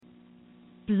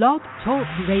Blog Talk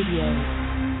Radio.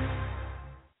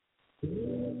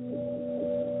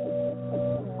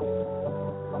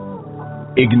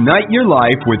 Ignite your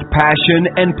life with passion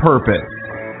and purpose.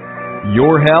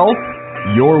 Your health,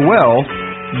 your wealth,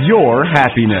 your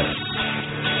happiness.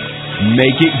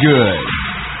 Make it good.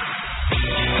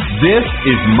 This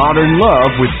is Modern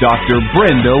Love with Dr.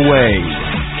 Brenda Wade.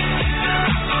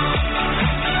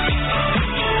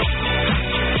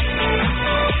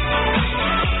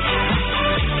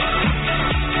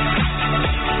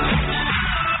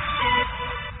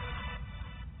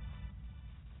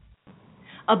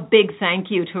 A big thank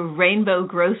you to Rainbow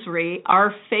Grocery,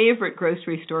 our favorite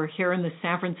grocery store here in the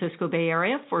San Francisco Bay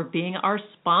Area, for being our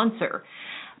sponsor,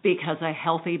 because a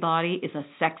healthy body is a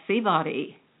sexy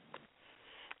body.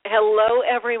 Hello,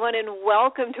 everyone, and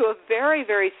welcome to a very,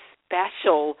 very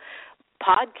special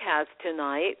podcast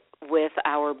tonight with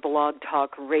our Blog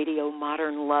Talk Radio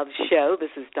Modern Love show.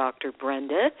 This is Dr.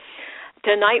 Brenda.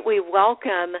 Tonight we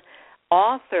welcome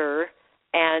author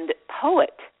and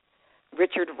poet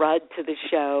Richard Rudd to the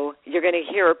show. You're going to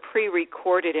hear a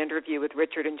pre-recorded interview with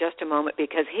Richard in just a moment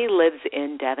because he lives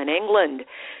in Devon, England.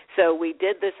 So we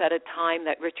did this at a time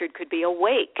that Richard could be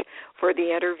awake for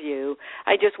the interview.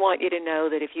 I just want you to know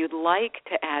that if you'd like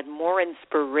to add more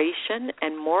inspiration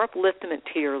and more upliftment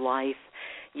to your life,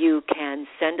 you can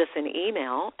send us an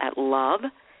email at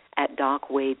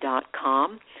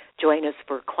love@docwade.com. Join us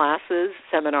for classes,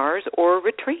 seminars, or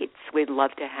retreats. We'd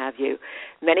love to have you.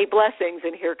 Many blessings,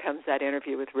 and here comes that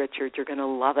interview with Richard. You're going to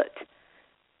love it.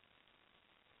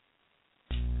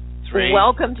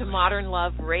 Welcome to Modern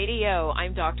Love Radio.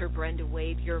 I'm Dr. Brenda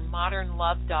Wade, your Modern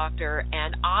Love doctor,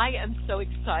 and I am so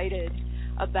excited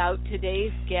about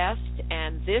today's guest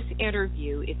and this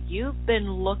interview. If you've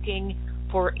been looking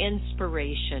for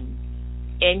inspiration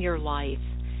in your life,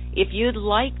 if you'd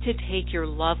like to take your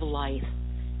love life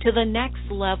to the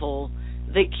next level,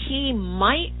 the key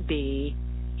might be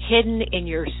hidden in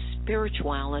your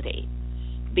spirituality,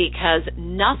 because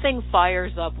nothing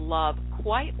fires up love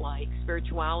quite like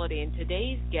spirituality. And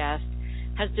today's guest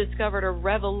has discovered a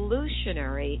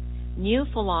revolutionary new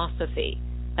philosophy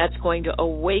that's going to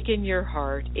awaken your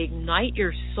heart, ignite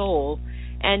your soul,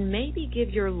 and maybe give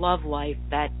your love life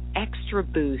that extra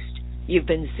boost you've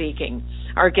been seeking.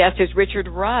 Our guest is Richard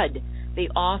Rudd, the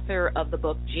author of the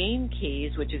book Gene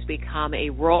Keys, which has become a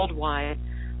worldwide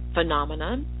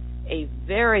phenomenon, a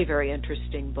very, very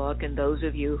interesting book. And those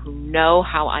of you who know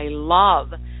how I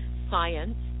love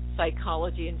science,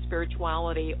 psychology, and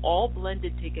spirituality all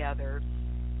blended together,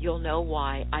 you'll know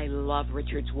why I love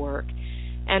Richard's work.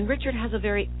 And Richard has a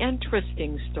very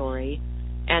interesting story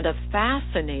and a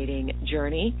fascinating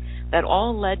journey that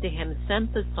all led to him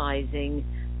synthesizing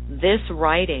this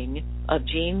writing of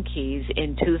Gene Keys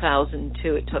in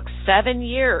 2002. It took 7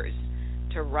 years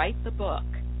to write the book,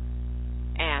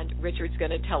 and Richard's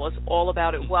going to tell us all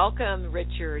about it. Welcome,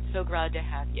 Richard. So glad to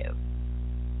have you.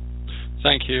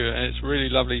 Thank you. It's really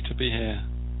lovely to be here.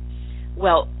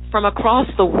 Well, from across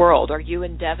the world, are you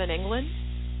in Devon, England?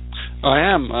 I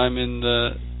am. I'm in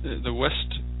the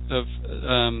west of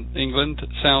England,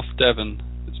 South Devon.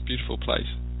 It's a beautiful place.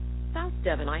 South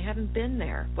Devon, I haven't been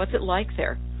there. What's it like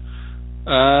there?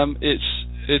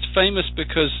 It's famous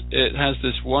because it has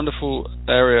this wonderful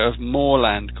area of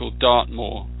moorland called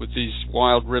Dartmoor, with these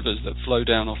wild rivers that flow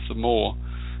down off the moor.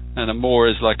 And a moor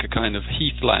is like a kind of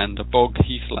heathland, a bog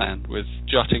heathland with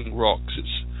jutting rocks.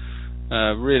 It's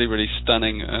really, really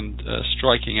stunning and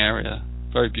striking area.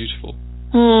 Very beautiful.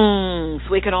 So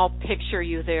we can all picture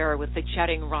you there with the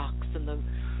jutting rocks and the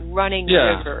running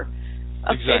river.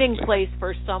 A fitting place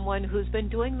for someone who's been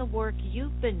doing the work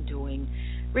you've been doing.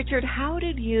 Richard, how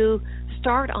did you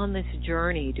start on this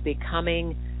journey to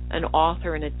becoming an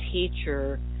author and a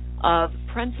teacher of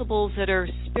principles that are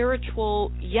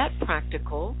spiritual yet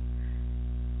practical?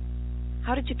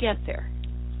 How did you get there?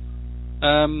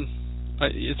 I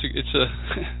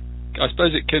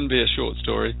suppose it can be a short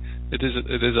story. It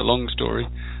is a long story.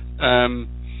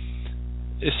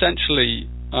 Essentially,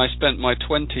 I spent my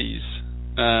 20s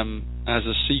as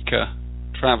a seeker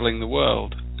traveling the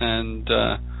world, and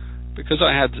because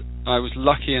I was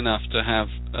lucky enough to have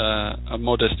a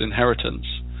modest inheritance,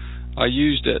 I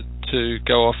used it to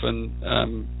go off and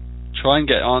try and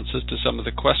get answers to some of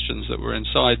the questions that were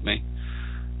inside me.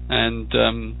 And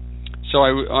so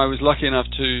I was lucky enough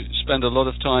to spend a lot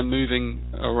of time moving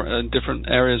in different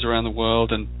areas around the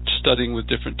world and studying with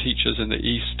different teachers in the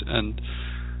East. And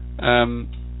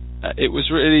it was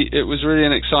really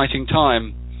an exciting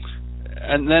time.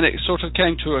 And then it sort of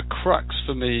came to a crux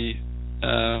for me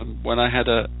when I had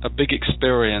a big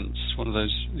experience, one of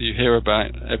those you hear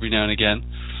about every now and again,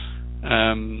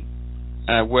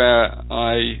 where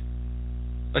I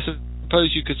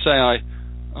suppose you could say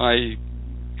I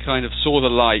kind of saw the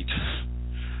light,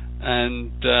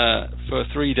 and for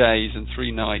 3 days and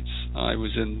 3 nights I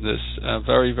was in this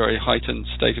very, very heightened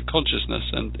state of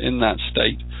consciousness, and in that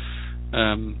state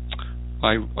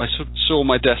I saw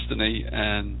my destiny,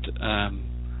 and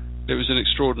it was an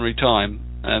extraordinary time,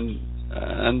 and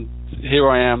here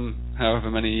I am, however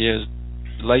many years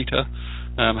later,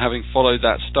 having followed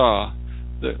that star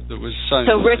that was sown.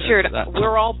 So, Richard,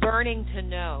 we're all burning to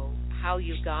know how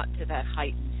you got to that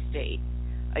heightened state.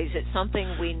 Is it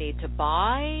something we need to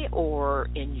buy or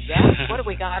ingest? What do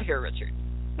we got here, Richard?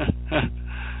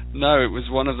 No, it was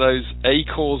one of those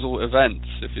acausal events,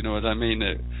 if you know what I mean.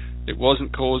 It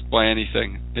wasn't caused by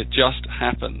anything. It just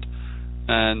happened.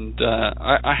 And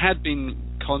I had been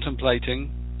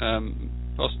contemplating,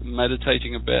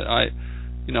 meditating a bit. I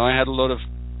had a lot of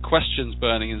questions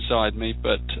burning inside me,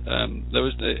 but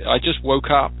I just woke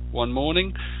up one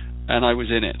morning and I was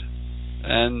in it.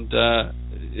 And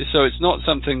so it's not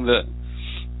something that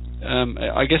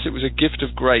I guess it was a gift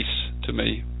of grace to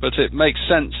me, but it makes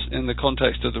sense in the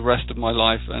context of the rest of my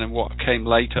life and in what came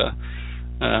later,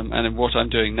 and in what I'm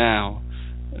doing now,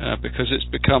 because it's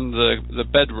become the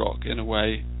bedrock in a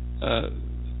way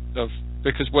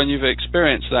because when you've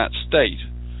experienced that state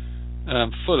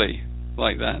fully,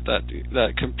 like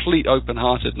that complete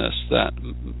open-heartedness, that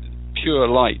pure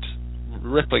light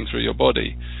rippling through your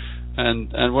body,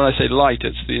 and when I say light,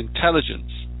 it's the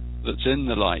intelligence that's in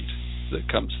the light that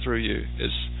comes through you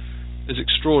is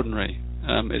extraordinary.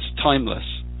 It's timeless,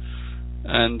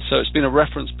 and so it's been a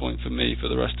reference point for me for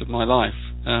the rest of my life.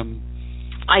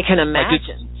 I can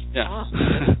imagine.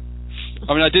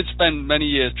 I did spend many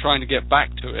years trying to get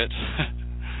back to it,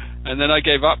 and then I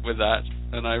gave up with that,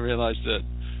 and I realized that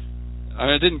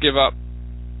I didn't give up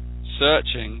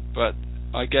searching, but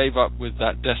I gave up with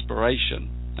that desperation,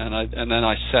 and then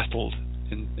I settled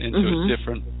into a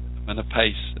different and a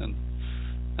pace, and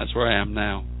that's where I am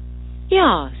now.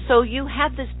 Yeah, so you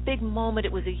had this big moment.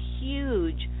 It was a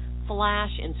huge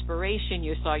flash inspiration.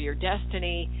 You saw your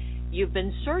destiny. You've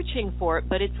been searching for it,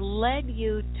 but it's led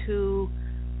you to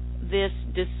this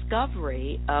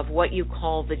discovery of what you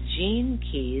call the gene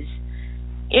keys.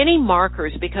 Any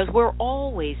markers, because we're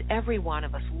always, every one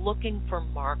of us, looking for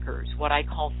markers, what I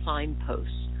call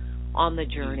signposts on the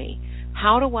journey.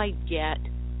 How do I get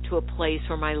to a place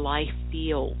where my life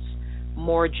feels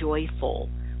more joyful,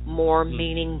 more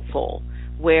meaningful,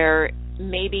 where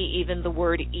maybe even the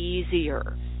word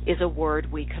easier is a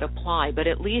word we could apply, but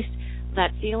at least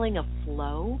that feeling of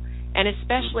flow. And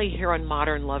especially here on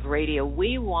Modern Love Radio,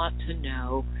 we want to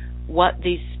know what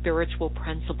these spiritual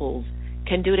principles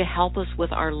can do to help us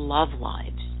with our love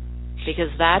lives, because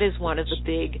that is one of the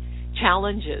big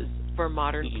challenges for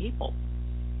modern people.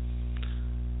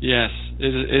 Yes,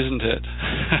 isn't it?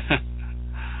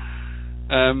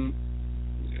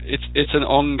 It's an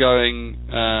ongoing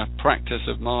practice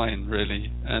of mine,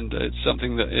 really, and it's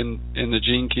something that in the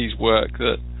Gene Keys work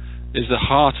that is the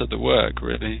heart of the work,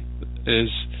 really. The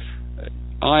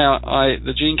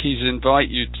Gene Keys invite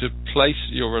you to place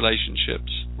your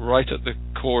relationships right at the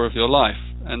core of your life,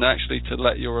 and actually to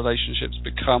let your relationships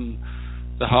become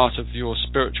the heart of your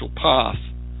spiritual path.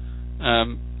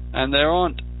 And there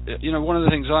aren't, one of the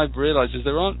things I've realized is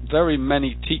there aren't very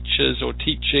many teachers or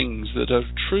teachings that are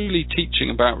truly teaching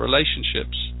about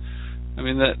relationships.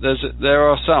 There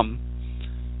are some,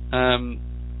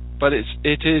 but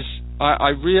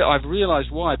I've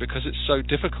realized why, because it's so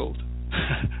difficult.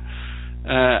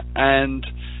 And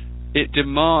it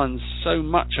demands so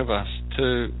much of us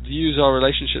to use our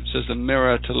relationships as a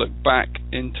mirror to look back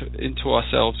into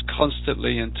ourselves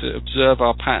constantly, and to observe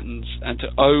our patterns, and to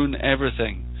own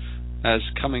everything as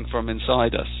coming from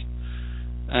inside us.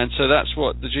 And so that's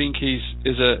what the Gene Keys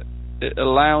it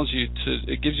allows you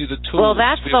to, it gives you the tools. Well,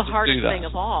 that's to be the able to hardest do that. thing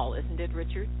of all, isn't it,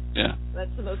 Richard? Yeah.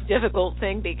 That's the most difficult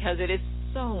thing, because it is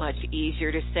so much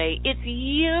easier to say, it's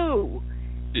you.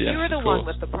 Yes, You're the one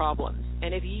with the problems.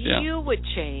 And if you would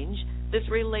change, this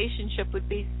relationship would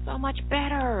be so much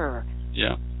better.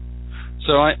 Yeah.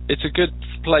 So it's a good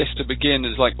place to begin,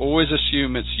 is like always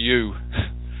assume it's you.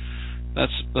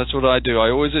 That's what I do. I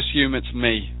always assume it's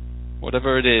me.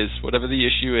 Whatever it is, whatever the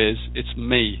issue is, it's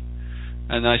me.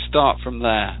 And I start from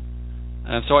there.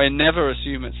 And so I never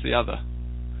assume it's the other.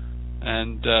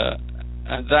 And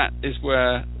that is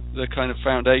where the kind of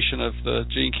foundation of the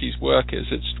Gene Keys work is.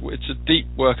 It's a deep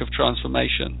work of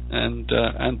transformation, and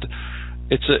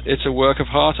it's a work of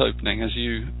heart opening, as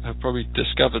you have probably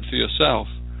discovered for yourself.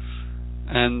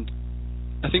 And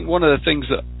I think one of the things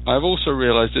that I've also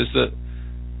realized is that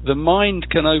the mind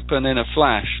can open in a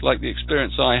flash, like the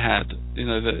experience I had,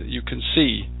 that you can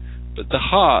see. But the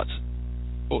heart,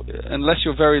 unless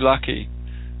you're very lucky,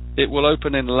 it will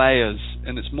open in layers,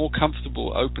 and it's more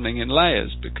comfortable opening in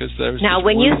layers because there is. Now,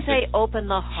 when you say open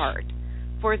the heart,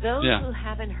 for those who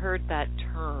haven't heard that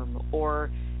term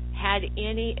or had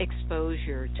any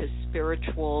exposure to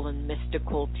spiritual and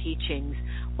mystical teachings,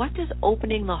 what does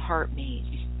opening the heart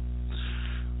mean?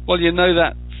 Well, you know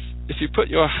that if you put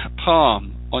your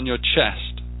palm on your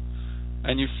chest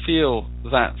and you feel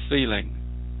that feeling,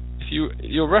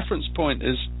 your reference point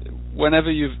is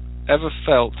whenever you've ever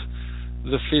felt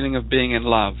the feeling of being in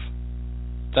love.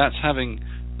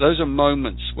 Those are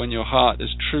moments when your heart is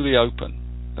truly open.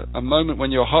 A moment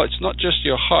when your heart, it's not just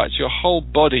your heart, it's your whole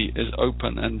body is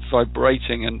open and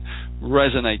vibrating and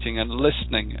resonating and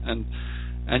listening,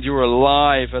 and you're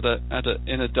alive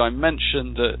in a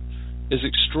dimension that is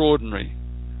extraordinary.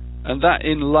 And that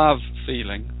in love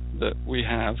feeling that we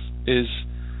have is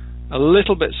a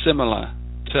little bit similar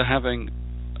to having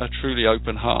a truly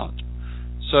open heart.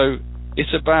 So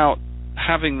it's about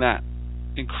having that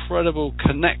incredible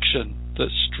connection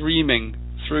that's streaming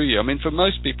through you. I mean, for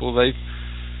most people,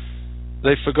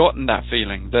 they've forgotten that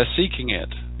feeling. They're seeking it.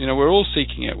 We're all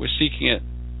seeking it. We're seeking it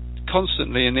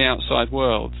constantly in the outside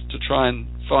world to try and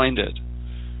find it.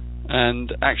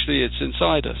 And actually, it's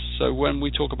inside us. So when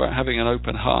we talk about having an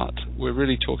open heart, we're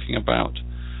really talking about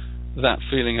that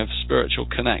feeling of spiritual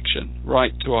connection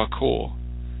right to our core.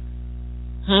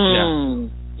 Yeah.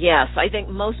 Yes, I think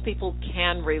most people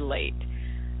can relate.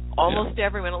 Almost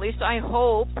everyone, at least I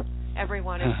hope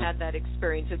everyone has had that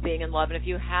experience of being in love. And if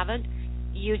you haven't,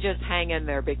 you just hang in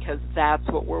there because that's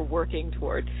what we're working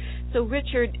toward. So,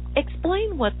 Richard,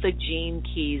 explain what the gene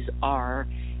keys are.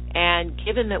 And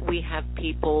given that we have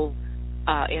people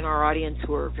in our audience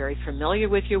who are very familiar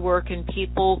with your work and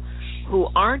people who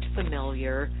aren't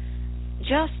familiar,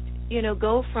 just,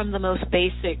 go from the most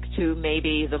basic to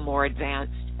maybe the more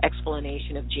advanced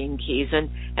explanation of gene keys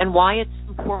and why it's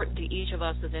important to each of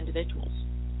us as individuals.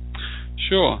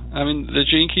 Sure. I mean, the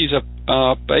gene keys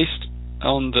are based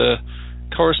on the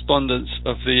correspondence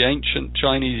of the ancient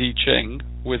Chinese I Ching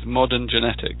with modern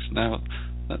genetics. Now,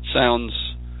 that sounds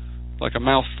like a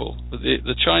mouthful, but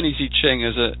the Chinese I Ching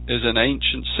is an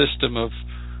ancient system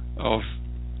of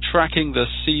tracking the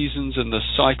seasons and the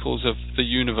cycles of the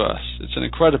universe. It's an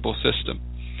incredible system,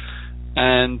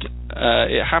 and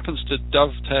it happens to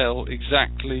dovetail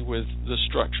exactly with the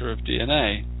structure of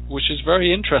DNA, which is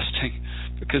very interesting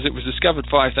because it was discovered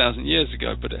 5,000 years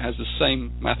ago, but it has the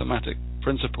same mathematic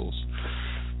principles.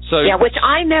 So which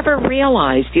I never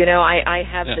realized. I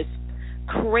have this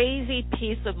crazy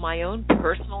piece of my own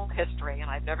personal history, and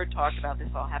I've never talked about this,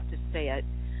 so I'll have to say it.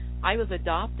 I was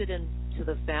adopted into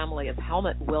the family of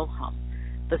Helmut Wilhelm,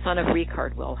 the son of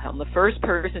Richard Wilhelm, the first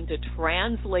person to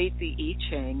translate the I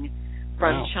Ching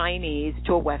from Chinese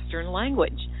to a Western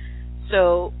language.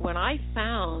 So when I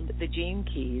found the gene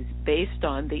keys based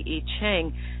on the I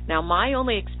Ching, now my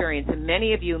only experience, and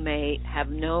many of you may have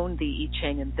known the I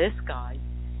Ching in this guise,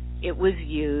 it was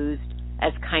used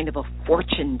as kind of a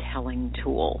fortune-telling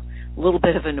tool, a little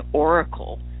bit of an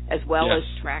oracle, as well as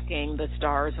tracking the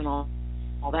stars and all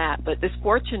that. But this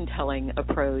fortune-telling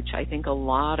approach, I think a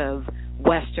lot of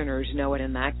Westerners know it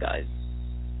in that guise.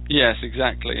 Yes,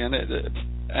 exactly, and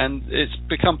it's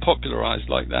become popularized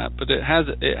like that. But it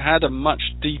had a much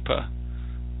deeper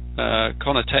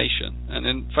connotation, and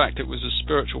in fact, it was a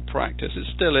spiritual practice. It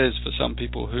still is for some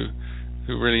people who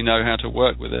really know how to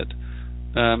work with it.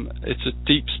 It's a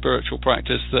deep spiritual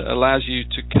practice that allows you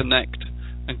to connect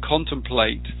and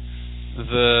contemplate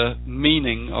the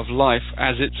meaning of life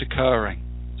as it's occurring.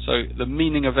 So the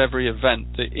meaning of every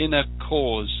event, the inner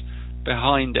cause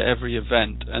behind every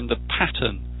event, and the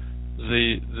pattern,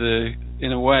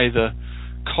 in a way, the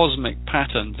cosmic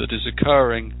pattern that is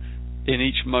occurring in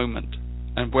each moment,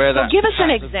 and where that. Give us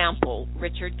an example,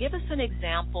 Richard. Give us an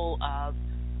example of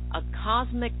a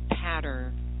cosmic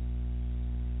pattern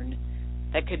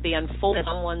that could be unfolding in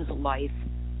someone's life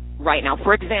right now.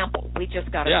 For example, we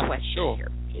just got a question here.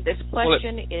 This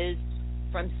question is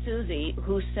from Susie,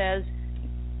 who says,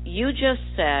 you just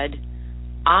said,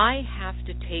 I have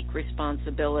to take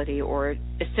responsibility, or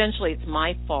essentially it's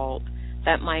my fault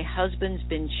that my husband's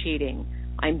been cheating.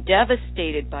 I'm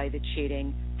devastated by the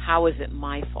cheating. How is it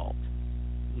my fault?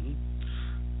 Mm-hmm.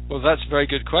 Well, that's a very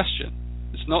good question.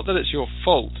 It's not that it's your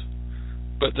fault,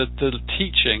 but that the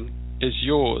teaching is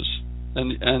yours.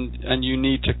 And you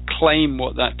need to claim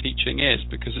what that teaching is,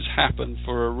 because it's happened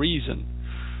for a reason.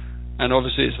 And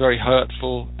obviously it's very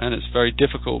hurtful, and it's very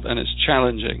difficult, and it's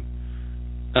challenging.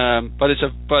 But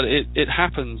it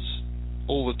happens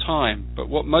all the time. But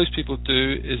what most people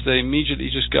do is they immediately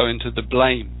just go into the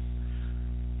blame.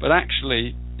 But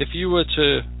actually, if you were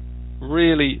to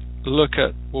really look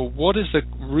at, well, what is the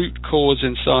root cause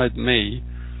inside me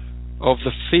of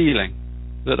the feeling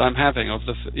that I'm having, of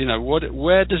the,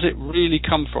 where does it really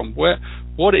come from?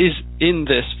 What is in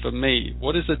this for me?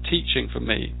 What is the teaching for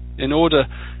me? In order,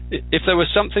 if there was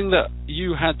something that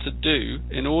you had to do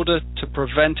in order to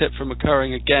prevent it from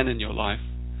occurring again in your life,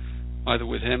 either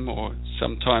with him or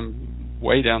sometime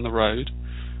way down the road,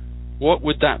 what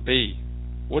would that be?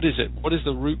 What is it? What is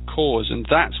the root cause? And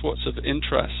that's what's of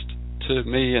interest to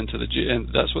me and and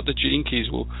that's what the Gene Keys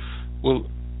will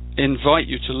invite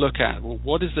you to look at. Well,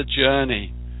 what is the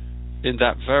journey in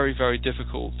that very, very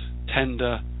difficult,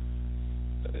 tender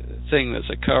thing that's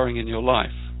occurring in your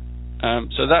life?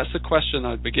 So that's the question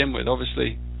I'd begin with.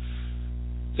 Obviously,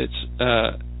 it's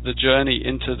the journey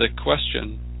into the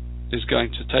question is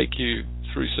going to take you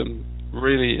through some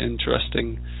really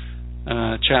interesting,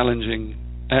 challenging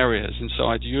areas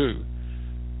inside you.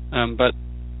 But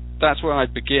that's where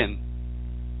I'd begin.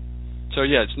 So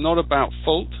yeah, it's not about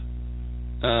fault.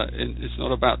 It's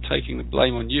not about taking the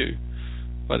blame on you,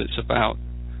 but it's about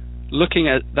looking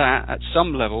at that at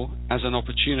some level as an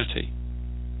opportunity.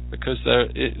 Because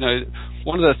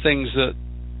one of the things that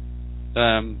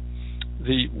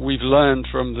we've learned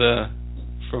from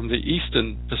the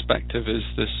Eastern perspective is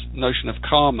this notion of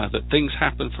karma, that things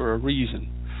happen for a reason,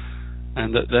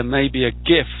 and that there may be a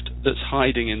gift that's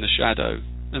hiding in the shadow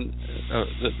and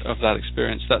of that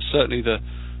experience. That's certainly the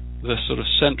sort of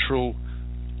central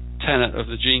tenet of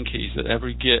the Gene Keys, that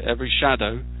every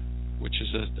shadow, which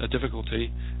is a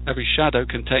difficulty, every shadow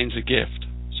contains a gift.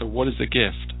 So what is the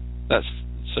gift?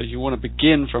 So you want to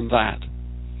begin from that.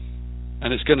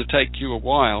 And it's going to take you a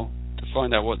while to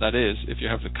find out what that is if you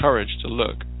have the courage to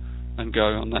look and go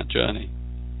on that journey.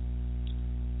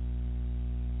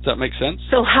 Does that make sense?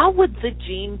 So how would the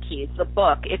Gene Keys, the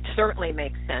book, it certainly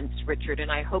makes sense, Richard, and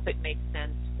I hope it makes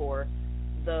sense for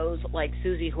those like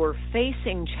Susie who are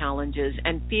facing challenges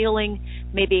and feeling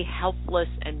maybe helpless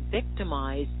and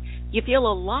victimized. You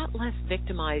feel a lot less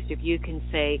victimized if you can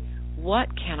say,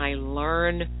 what can I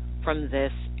learn from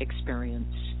this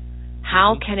experience?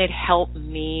 How can it help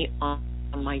me on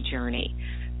my journey?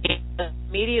 It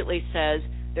immediately says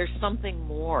there's something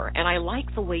more. And I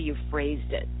like the way you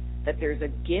phrased it, that there's a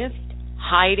gift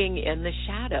hiding in the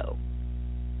shadow.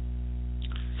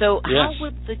 So yes. How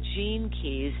would the Gene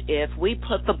Keys, if we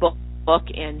put the book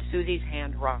in Susie's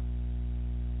hand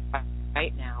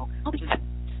right now,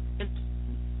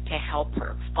 to help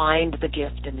her find the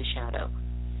gift in the shadow?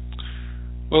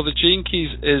 Well, the Gene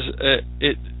Keys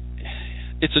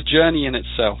it's a journey in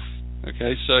itself.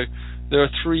 Okay, so there are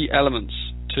three elements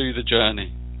to the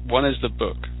journey. One is the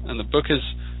book, and the book is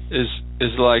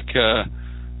like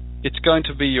it's going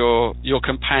to be your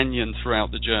companion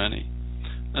throughout the journey.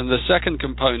 And the second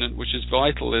component, which is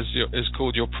vital, is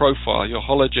called your profile, your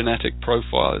hologenetic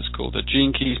profile. It's called the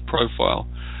Gene Keys profile,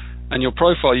 and your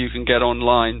profile you can get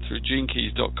online through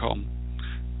genekeys.com.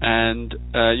 And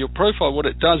your profile, what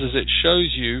it does is it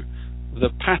shows you the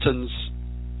patterns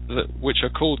which are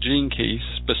called Gene Keys,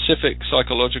 specific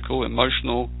psychological,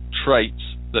 emotional traits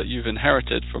that you've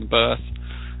inherited from birth.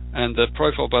 And the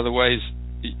profile, by the way,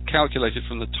 is calculated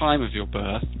from the time of your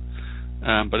birth,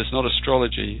 but it's not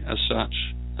astrology as such.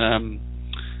 And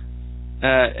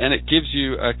it gives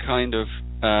you a kind of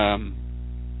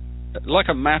like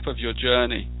a map of your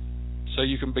journey. So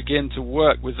you can begin to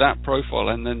work with that profile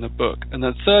and then the book. And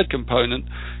the third component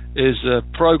is a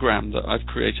program that I've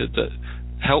created that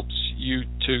helps you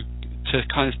to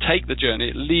kind of take the journey.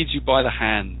 It leads you by the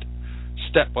hand,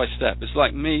 step by step. It's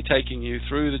like me taking you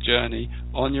through the journey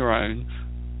on your own,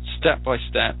 step by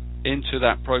step, into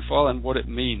that profile and what it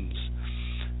means.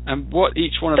 And what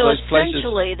each one of those places... So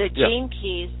essentially the Gene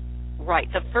Keys, right,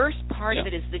 the first part of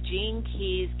it is the Gene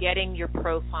Keys getting your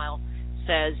profile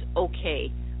says,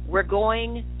 okay, we're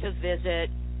going to visit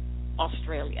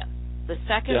Australia. The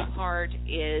second part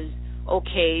is,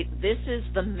 okay, this is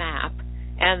the map.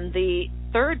 And the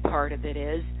third part of it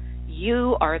is,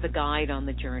 you are the guide on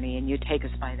the journey and you take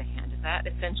us by the hand. Is that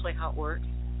essentially how it works?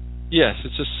 Yes,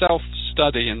 it's a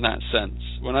self-study in that sense.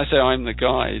 When I say I'm the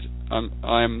guide,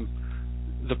 I'm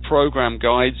the program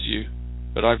guides you,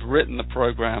 but I've written the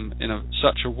program in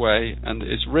such a way, and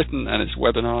it's written, and it's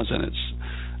webinars, and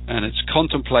it's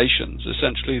contemplations.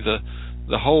 Essentially,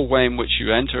 the whole way in which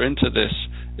you enter into this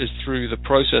is through the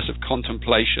process of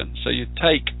contemplation. So you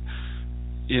take,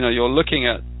 you're looking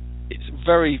at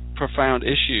very profound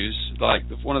issues. Like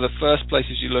one of the first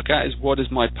places you look at is, what is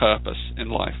my purpose in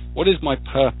life? What is my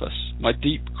purpose? My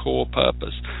deep core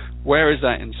purpose? Where is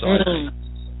that inside me?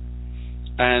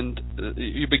 And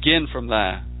you begin from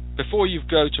there. before you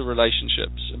go to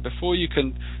relationships, and before you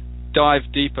can dive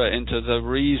deeper into the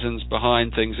reasons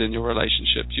behind things in your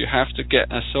relationships, you have to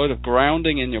get a sort of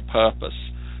grounding in your purpose,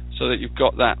 so that you've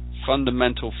got that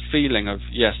fundamental feeling of,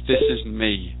 yes, this is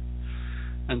me.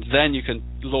 And then you can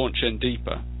launch in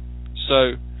deeper.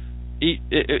 So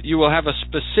you will have a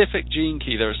specific gene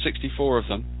key. There are 64 of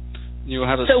them. You will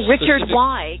have a Richard,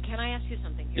 why? Can I ask you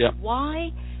something here? Yeah.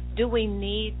 Why do we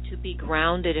need to be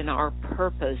grounded in our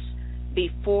purpose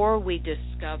before we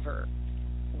discover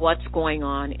what's going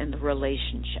on in the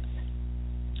relationship?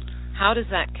 How does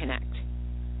that connect?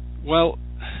 Well,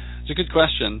 it's a good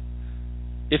question.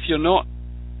 If you're not,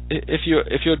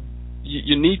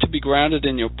 you need to be grounded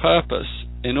in your purpose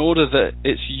in order that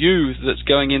it's you that's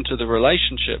going into the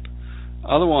relationship.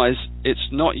 Otherwise, it's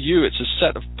not you. It's a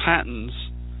set of patterns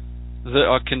that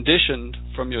are conditioned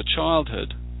from your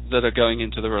childhood that are going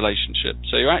into the relationship.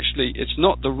 So it's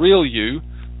not the real you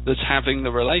that's having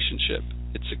the relationship.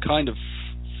 It's a kind of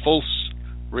false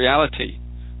reality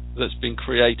that's been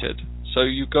created. So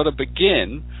you've got to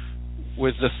begin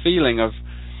with the feeling of,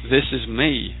 this is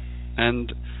me.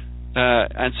 And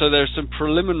so there's some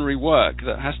preliminary work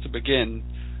that has to begin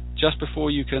just before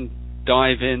you can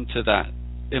dive into that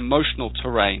emotional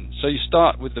terrain. So you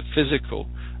start with the physical,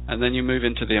 and then you move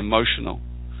into the emotional.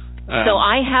 So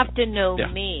I have to know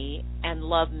me and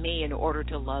love me in order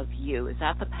to love you. Is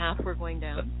that the path we're going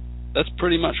down? That's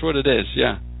pretty much what it is,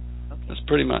 yeah. Okay. That's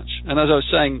pretty much. And as I was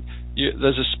saying,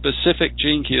 there's a specific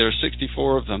gene key. There are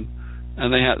 64 of them,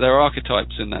 and they're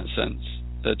archetypes in that sense.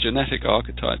 They're genetic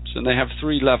archetypes, and they have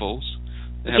 3 levels.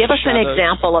 Give us an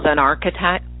example of an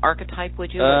archetype,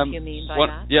 would you? What do you mean by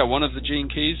that? Yeah, one of the gene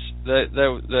keys.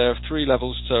 There are 3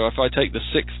 levels. So if I take the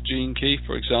 6th gene key,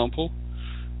 for example,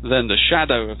 then the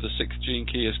shadow of the 6th gene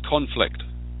key is conflict.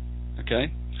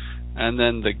 Okay? And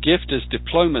then the gift is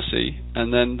diplomacy,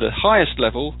 and then the highest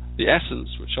level, the essence,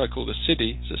 which I call the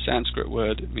siddhi, it's a Sanskrit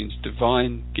word, it means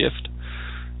divine gift,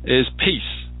 is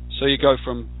peace. So you go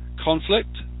from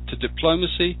conflict to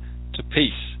diplomacy to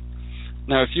peace.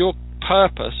 Now, if your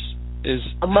purpose is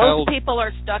most people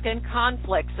are stuck in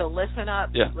conflict, so listen up.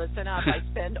 Listen up. I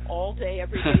spend all day,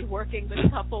 every day working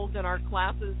with couples in our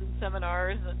classes and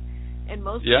seminars, and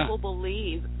most people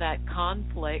believe that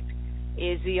conflict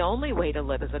is the only way to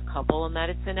live as a couple, and that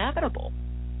it's inevitable.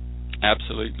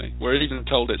 Absolutely. We're even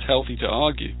told it's healthy to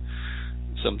argue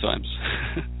sometimes.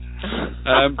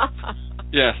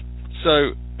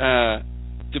 So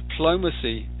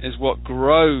diplomacy is what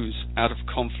grows out of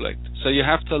conflict. So you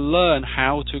have to learn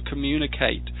how to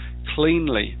communicate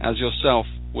cleanly as yourself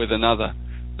with another.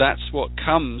 That's what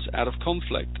comes out of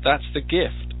conflict. That's the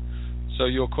gift. So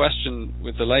your question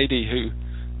with the lady who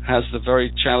has the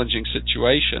very challenging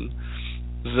situation,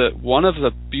 that one of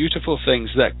the beautiful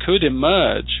things that could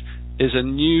emerge is a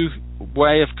new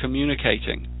way of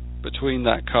communicating between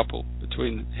that couple,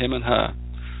 between him and her.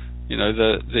 You know,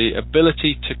 the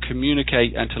ability to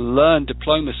communicate and to learn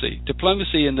diplomacy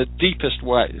in the deepest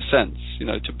sense, you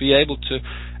know, to be able to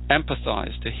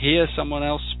empathize, to hear someone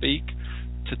else speak,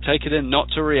 to take it in, not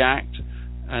to react,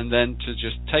 and then to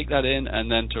just take that in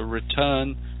and then to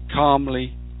return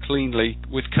calmly, cleanly,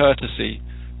 with courtesy,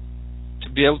 to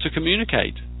be able to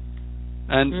communicate.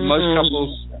 And most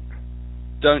couples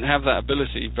don't have that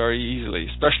ability very easily,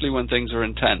 especially when things are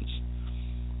intense.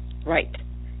 Right.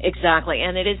 Exactly,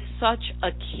 and it is such a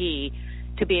key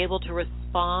to be able to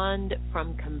respond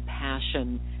from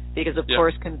compassion, because of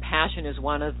course compassion is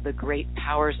one of the great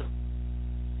powers of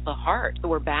the heart.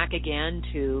 We're back again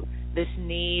to this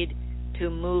need to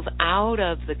move out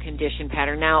of the conditioned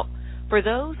pattern. Now, for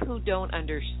those who don't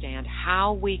understand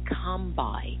how we come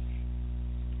by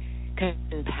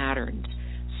conditioned patterns,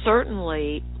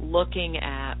 certainly looking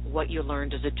at what you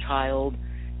learned as a child,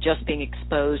 just being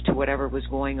exposed to whatever was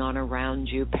going on around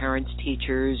you, parents,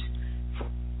 teachers,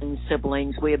 friends,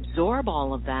 siblings, we absorb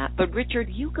all of that. But Richard,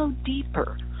 you go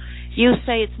deeper. You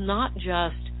say it's not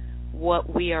just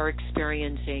what we are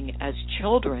experiencing as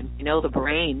children. You know, the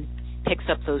brain picks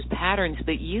up those patterns,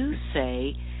 but you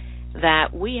say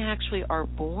that we actually are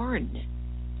born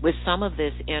with some of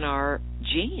this in our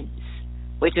genes,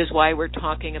 which is why we're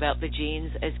talking about the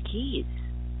genes as keys.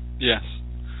 Yes.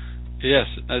 Yes,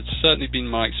 it's certainly been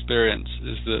my experience,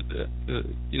 is that,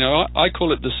 you know, I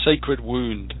call it the sacred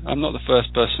wound. I'm not the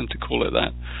first person to call it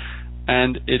that.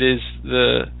 And it is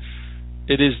the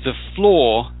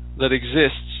flaw that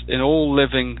exists in all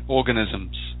living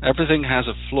organisms. Everything has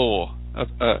a flaw,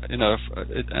 you know,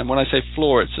 and when I say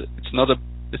flaw, it's not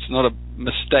a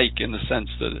mistake in the sense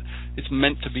that it's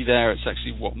meant to be there. It's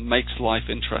actually what makes life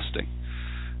interesting.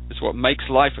 It's what makes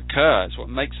life occur. It's what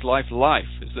makes life,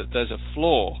 is that there's a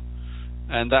flaw.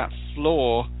 And that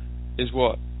flaw is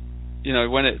what,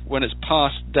 when it's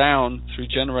passed down through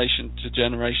generation to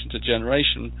generation to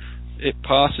generation, it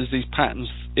passes these patterns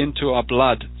into our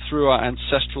blood through our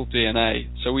ancestral DNA.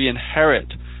 So we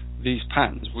inherit these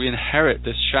patterns. We inherit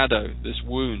this shadow, this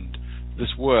wound,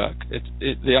 this work.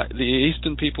 The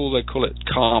Eastern people, they call it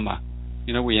karma.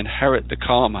 We inherit the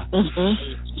karma.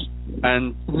 Mm-hmm.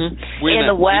 And in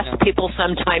the West, people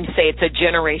sometimes say it's a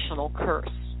generational curse.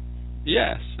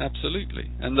 Yes, absolutely.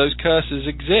 And those curses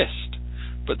exist,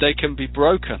 but they can be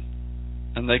broken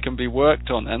and they can be worked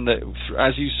on. And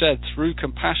as you said, through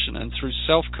compassion and through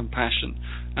self-compassion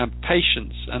and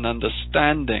patience and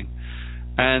understanding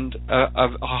and a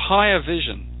higher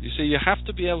vision. You see, you have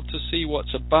to be able to see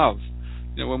what's above.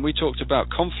 When we talked about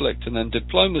conflict and then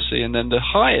diplomacy, and then the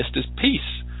highest is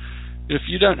peace. If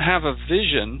you don't have a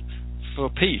vision for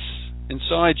peace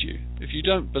inside you, if you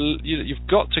don't, you've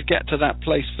got to get to that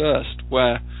place first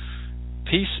where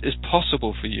peace is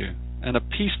possible for you, and a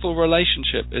peaceful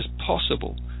relationship is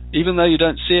possible. Even though you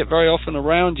don't see it very often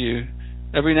around you,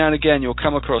 every now and again you'll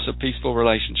come across a peaceful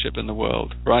relationship in the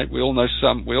world, right? We all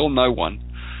know one.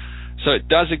 So it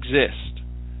does exist.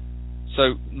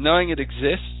 So knowing it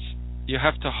exists, you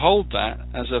have to hold that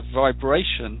as a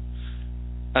vibration,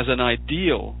 as an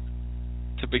ideal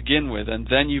to begin with, and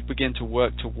then you begin to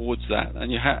work towards that.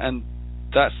 And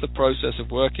that's the process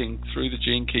of working through the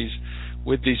gene keys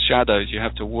with these shadows. You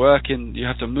have to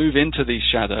move into these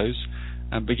shadows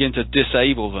and begin to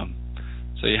disable them.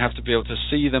 So you have to be able to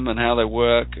see them and how they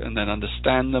work, and then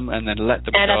understand them, and then let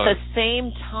them go. And at the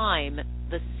same time,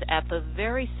 at the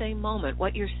very same moment,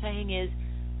 what you're saying is,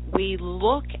 we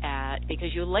look at,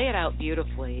 because you lay it out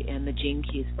beautifully in the Gene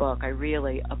Keys book, I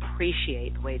really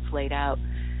appreciate the way it's laid out.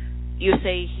 You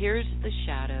say, here's the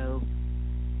shadow,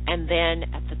 and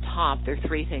then at the top, there are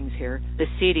three things here. The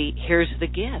CD, here's the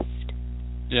gift.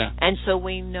 Yeah. And so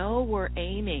we know we're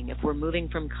aiming, if we're moving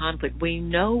from conflict, we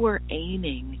know we're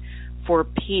aiming for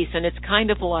peace. And it's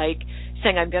kind of like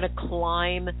saying, I'm going to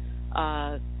climb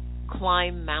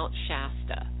Mount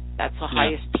Shasta. That's the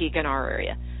highest peak in our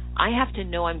area. I have to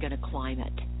know I'm going to climb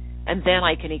it, and then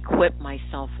I can equip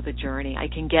myself for the journey. I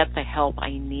can get the help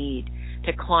I need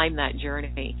to climb that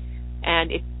journey.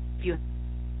 And if you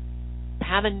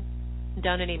haven't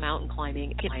done any mountain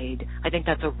climbing, I think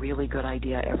that's a really good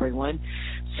idea, everyone.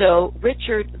 So,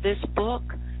 Richard, this book,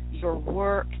 your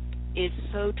work, is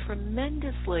so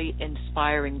tremendously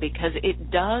inspiring because it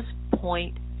does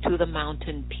point to the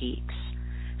mountain peaks.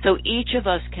 So each of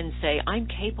us can say, I'm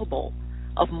capable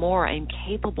of more. I'm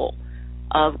capable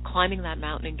of climbing that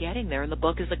mountain and getting there. And the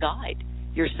book is a guide.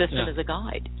 Your system is a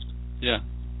guide. Yeah,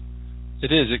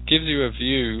 it is. It gives you a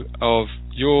view of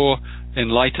your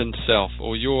enlightened self,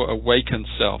 or your awakened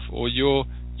self, or you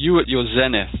at your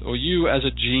zenith, or you as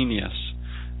a genius.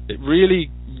 It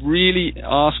really, really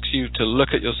asks you to look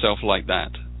at yourself like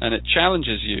that. And it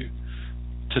challenges you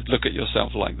to look at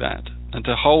yourself like that, and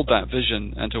to hold that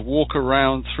vision, and to walk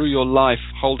around through your life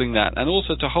holding that, and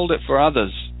also to hold it for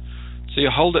others. So you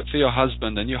hold it for your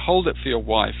husband, and you hold it for your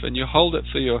wife, and you hold it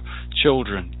for your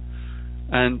children.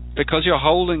 And because you're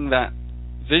holding that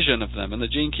vision of them, and the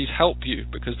Gene Keys help you,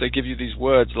 because they give you these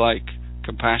words like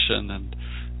compassion and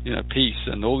peace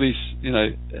and all these,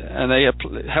 and they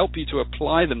help you to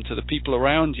apply them to the people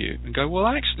around you, and go, well,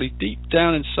 actually, deep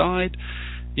down inside,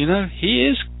 he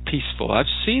is peaceful. I've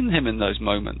seen him in those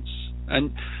moments.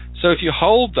 And so if you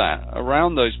hold that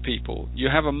around those people, you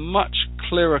have a much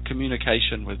clearer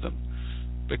communication with them,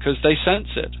 because they sense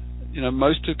it.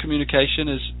 Most of communication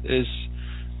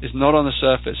is not on the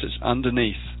surface, it's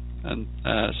underneath. And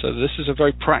so this is a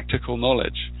very practical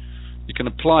knowledge. You can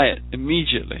apply it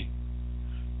immediately.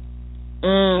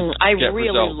 I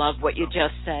really love what you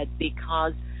just said,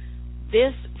 because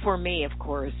this, for me, of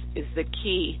course, is the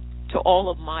key to all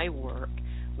of my work,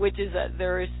 which is that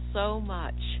there is so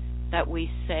much that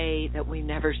we say that we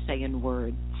never say in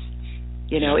words.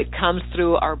 It comes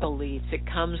through our beliefs. It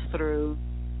comes through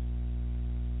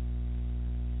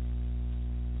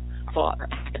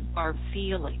our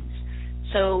feelings.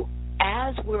 So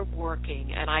as we're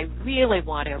working, and I really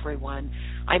want everyone,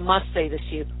 I must say this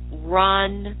to you,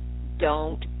 run,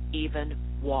 don't even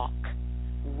walk.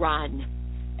 Run.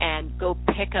 And go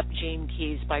pick up Gene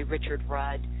Keys by Richard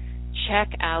Rudd. Check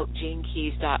out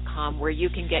genekeys.com, where you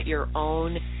can get your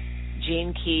own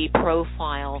Gene Key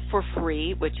profile for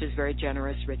free, which is very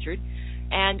generous, Richard,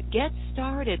 and get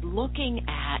started looking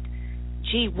at,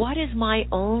 what is my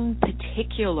own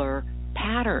particular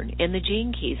pattern in the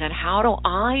Gene Keys, and how do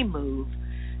I move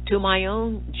to my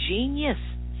own genius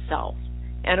self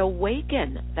and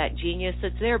awaken that genius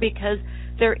that's there, because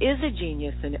there is a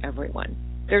genius in everyone.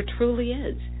 There truly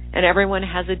is. And everyone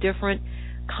has a different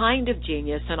kind of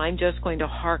genius, and I'm just going to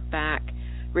hark back,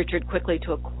 Richard, quickly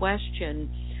to a question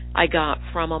I got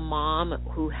from a mom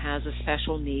who has a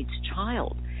special needs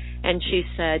child. And she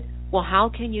said, well, how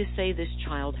can you say this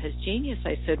child has genius?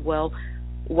 I said, well,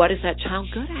 what is that child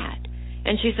good at?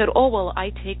 And she said, oh, well, I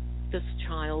take this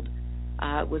child,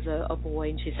 it was a boy,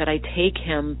 and she said, I take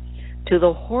him to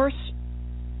the horse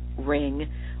ring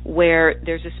where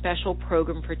there's a special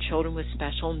program for children with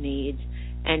special needs,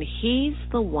 and he's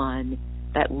the one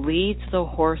that leads the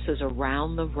horses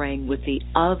around the ring with the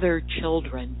other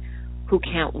children who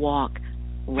can't walk,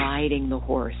 riding the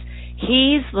horse.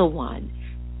 He's the one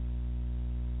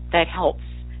that helps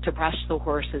to brush the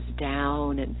horses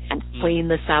down and clean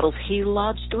the saddles. He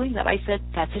loves doing that. I said,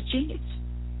 that's a genius.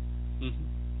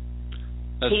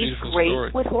 That's He's great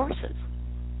story. with horses.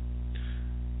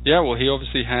 Yeah, well, he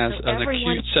obviously has an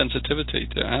acute sensitivity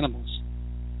to animals.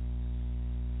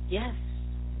 Yes,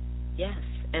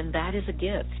 and that is a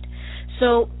gift.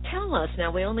 So tell us,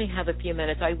 now we only have a few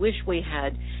minutes. I wish we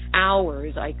had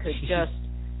hours. I could just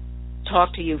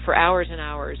talk to you for hours and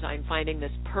hours. I'm finding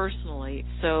this personally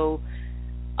so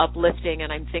uplifting,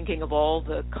 and I'm thinking of all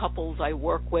the couples I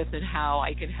work with and how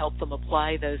I can help them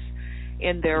apply this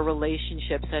in their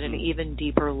relationships at an even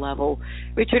deeper level.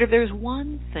 Richard, if there's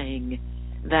one thing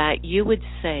that you would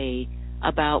say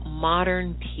about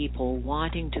modern people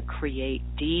wanting to create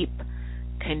deep,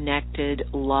 connected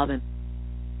love in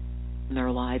their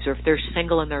lives, or if they're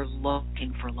single and they're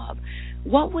looking for love,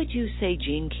 what would you say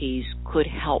Gene Keys could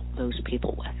help those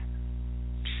people with?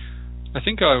 I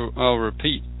think I'll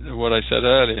repeat what I said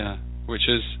earlier, which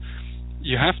is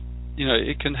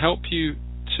it can help you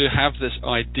to have this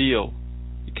ideal.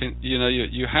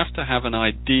 You have to have an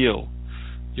ideal,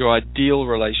 your ideal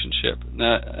relationship.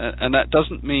 Now, and that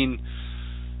doesn't mean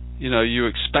you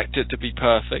expect it to be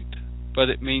perfect, but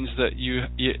it means that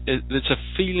it's a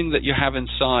feeling that you have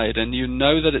inside, and you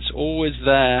know that it's always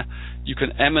there. You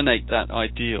can emanate that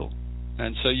ideal,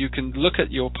 and so you can look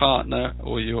at your partner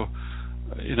or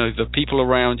the people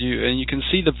around you, and you can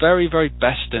see the very, very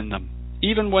best in them,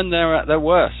 even when they're at their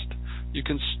worst. You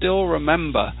can still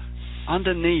remember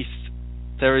underneath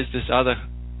there is this other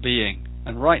being,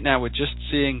 and right now we're just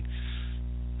seeing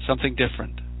something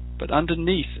different, but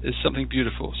underneath is something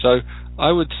beautiful. So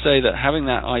I would say that having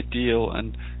that ideal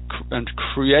and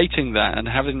creating that and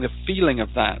having the feeling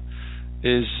of that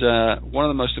is one of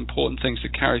the most important things to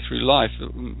carry through life.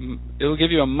 It will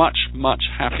give you a much, much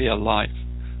happier life.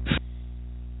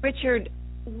 Richard,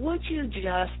 would you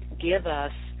just give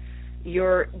us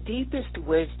your deepest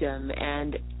wisdom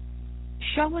and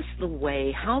show us the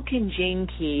way? How can Gene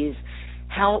Keys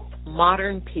help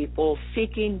modern people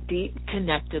seeking deep,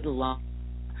 connected love,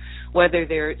 whether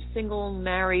they're single,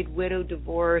 married, widowed,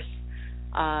 divorced,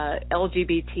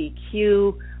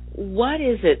 LGBTQ? What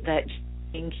is it that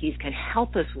Gene Keys can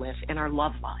help us with in our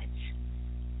love lives?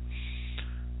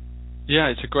 Yeah,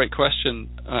 it's a great question.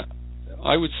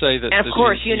 I would say that... And of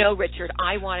course, Richard,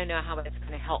 I want to know how it's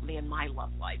going to help me in my love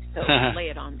life, so lay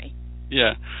it on me.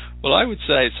 Yeah. Well, I would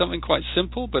say it's something quite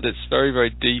simple, but it's very,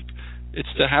 very deep. It's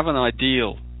to have an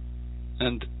ideal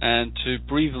and to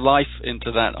breathe life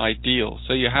into that ideal.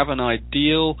 So you have an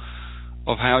ideal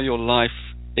of how your life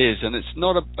is, and it's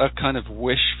not a kind of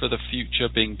wish for the future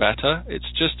being better. It's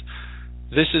just,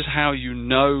 this is how you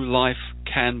know life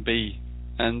can be.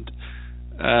 And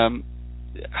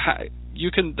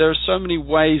there are so many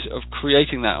ways of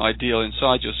creating that ideal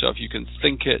inside yourself. You can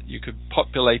think it, you could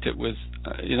populate it with,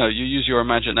 you use your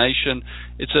imagination.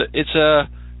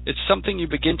 It's something you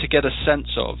begin to get a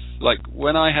sense of. Like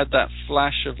when I had that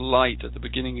flash of light at the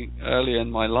beginning, earlier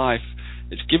in my life,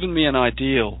 it's given me an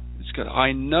ideal. It's good.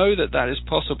 I know that is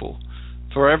possible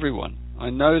for everyone. I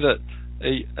know that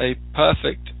a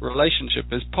perfect relationship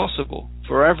is possible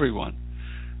for everyone.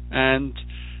 And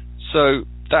so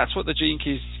that's what the Gene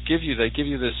Keys give you. They give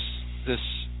you this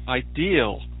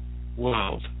ideal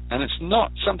world. And it's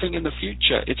not something in the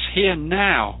future. It's here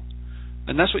now.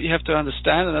 And that's what you have to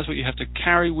understand, and that's what you have to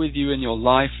carry with you in your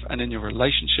life and in your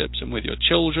relationships and with your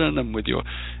children and with your...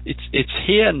 It's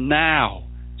here now.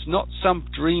 It's not some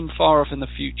dream far off in the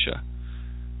future.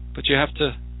 But you have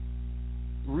to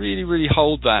really, really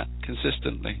hold that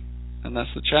consistently. And that's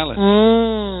the challenge.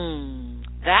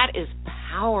 That is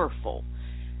powerful.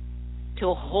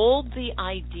 To hold the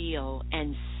ideal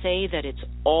and say that it's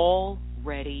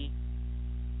already...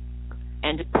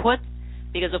 And to put...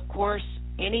 Because, of course,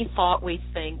 any thought we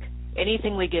think,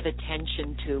 anything we give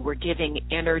attention to, we're giving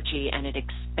energy and it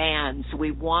expands.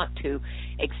 We want to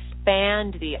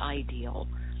expand the ideal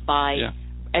by,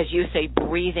 as you say,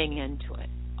 breathing into it.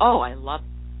 Oh, I love it.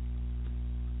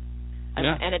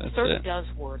 And it certainly does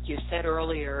work. You said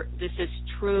earlier, this is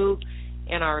true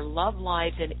in our love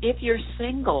lives. And if you're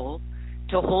single,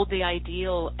 to hold the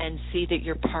ideal and see that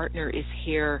your partner is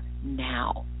here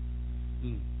now.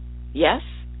 Yes?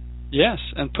 Yes,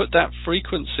 and put that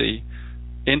frequency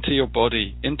into your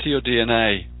body, into your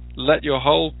DNA. Let your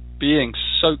whole being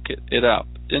soak it up.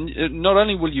 And not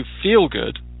only will you feel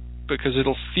good, because it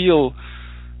feels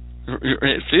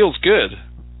good,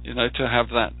 to have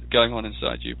that going on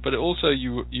inside you, but also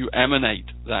you emanate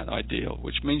that ideal,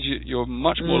 which means you're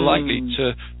much more likely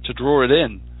to draw it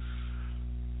in.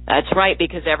 That's right,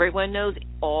 because everyone knows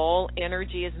all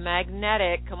energy is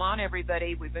magnetic. Come on,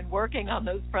 everybody. We've been working on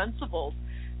those principles.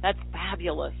 That's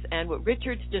fabulous. And what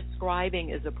Richard's describing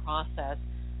is a process.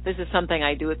 This is something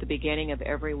I do at the beginning of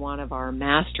every one of our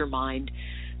mastermind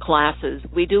classes.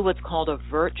 We do what's called a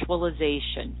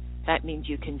virtualization. That means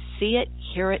you can see it,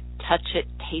 hear it, touch it,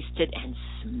 taste it, and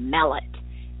smell it.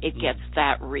 It gets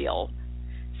that real.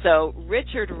 So,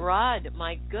 Richard Rudd,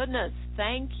 my goodness,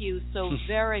 thank you so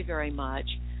very, very much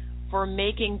for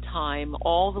making time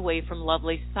all the way from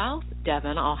lovely South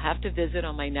Devon. I'll have to visit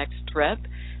on my next trip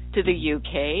to the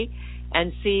UK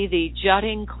and see the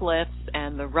jutting cliffs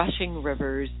and the rushing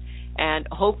rivers and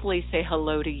hopefully say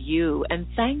hello to you. And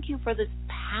thank you for this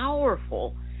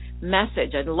powerful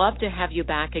message. I'd love to have you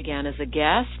back again as a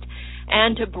guest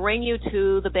and to bring you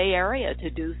to the Bay Area to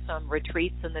do some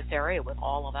retreats in this area with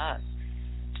all of us.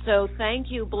 So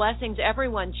thank you. Blessings,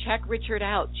 everyone. Check Richard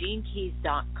out,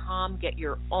 GeneKeys.com. Get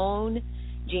your own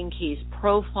Gene Keys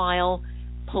profile.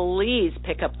 Please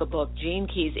pick up the book, Gene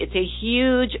Keys. It's a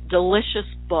huge, delicious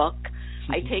book.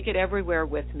 I take it everywhere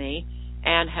with me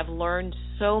and have learned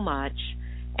so much.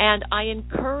 And I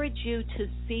encourage you to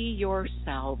see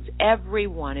yourselves, every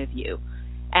one of you,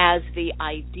 as the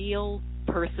ideal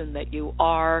person that you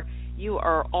are. You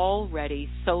are already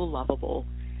so lovable.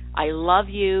 I love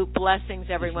you. Blessings,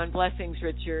 everyone. Blessings,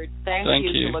 Richard. Thank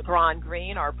you to LeGrand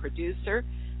Green, our producer.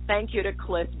 Thank you to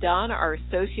Cliff Dunn, our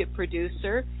associate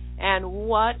producer. And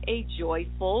what a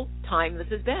joyful time this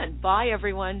has been. Bye,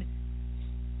 everyone.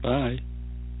 Bye.